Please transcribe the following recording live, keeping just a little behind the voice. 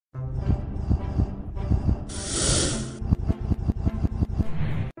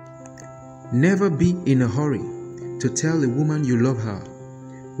Never be in a hurry to tell a woman you love her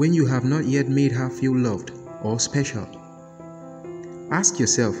when you have not yet made her feel loved or special. Ask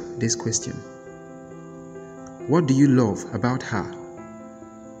yourself this question: what do you love about her?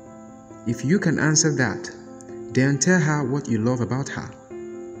 If you can answer that, then tell her what you love about her.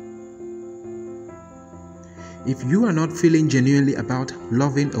 If you are not feeling genuinely about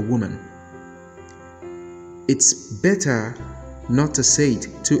loving a woman, it's better not to say it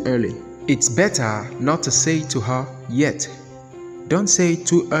too early. It's better not to say it to her yet. Don't say it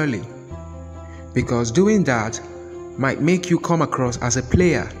too early, because doing that might make you come across as a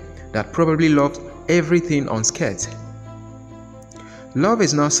player that probably loves everything unscared. Love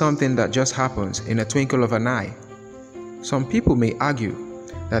is not something that just happens in a twinkle of an eye. Some people may argue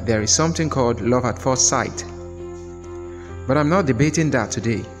that there is something called love at first sight, but I'm not debating that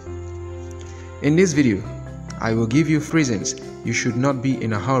today. In this video, I will give you reasons you should not be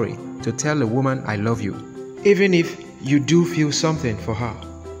in a hurry to tell a woman I love you, even if you do feel something for her.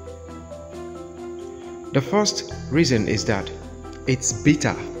 The first reason is that it's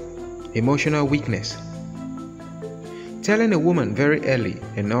bitter, emotional weakness. Telling a woman very early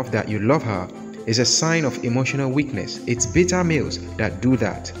enough that you love her is a sign of emotional weakness. It's bitter males that do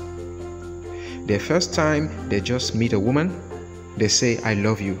that. The first time they just meet a woman, they say, "I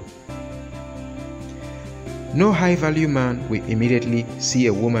love you." No high-value man will immediately see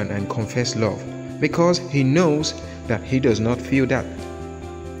a woman and confess love, because he knows that he does not feel that.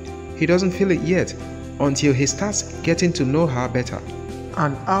 He doesn't feel it yet until he starts getting to know her better.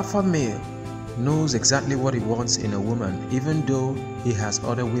 An alpha male knows exactly what he wants in a woman, even though he has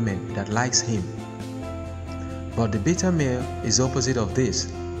other women that likes him. But the beta male is opposite of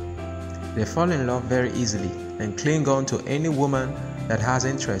this. They fall in love very easily and cling on to any woman that has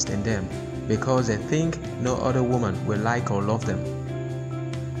interest in them, because they think no other woman will like or love them.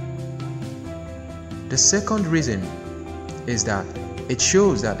 The second reason is that it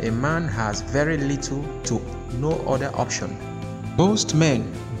shows that a man has very little to no other option. Most men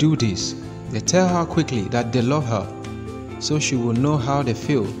do this. They tell her quickly that they love her, so she will know how they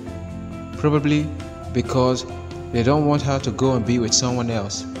feel, probably because they don't want her to go and be with someone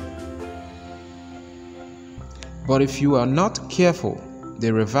else. But if you are not careful,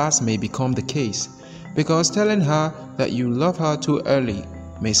 the reverse may become the case, because telling her that you love her too early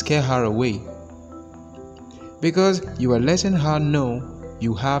may scare her away, because you are letting her know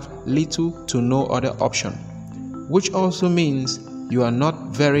you have little to no other option, which also means you are not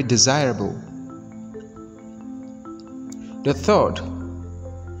very desirable. The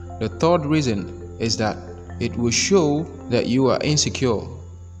third reason is that it will show that you are insecure.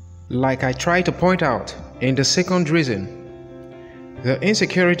 Like I tried to point out in the second reason, the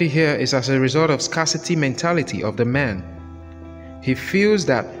insecurity here is as a result of scarcity mentality of the man. He feels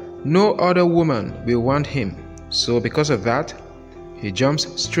that no other woman will want him, so because of that, he jumps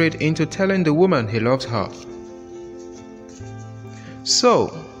straight into telling the woman he loves her.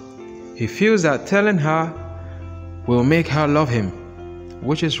 So, he feels that telling her will make her love him,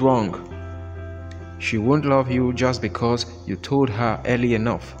 which is wrong. She won't love you just because you told her early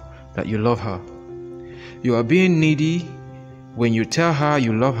enough that you love her. You are being needy when you tell her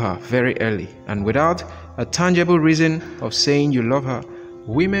you love her very early and without a tangible reason of saying you love her.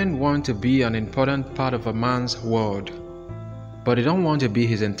 Women want to be an important part of a man's world, but they don't want to be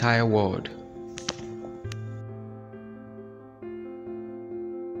his entire world.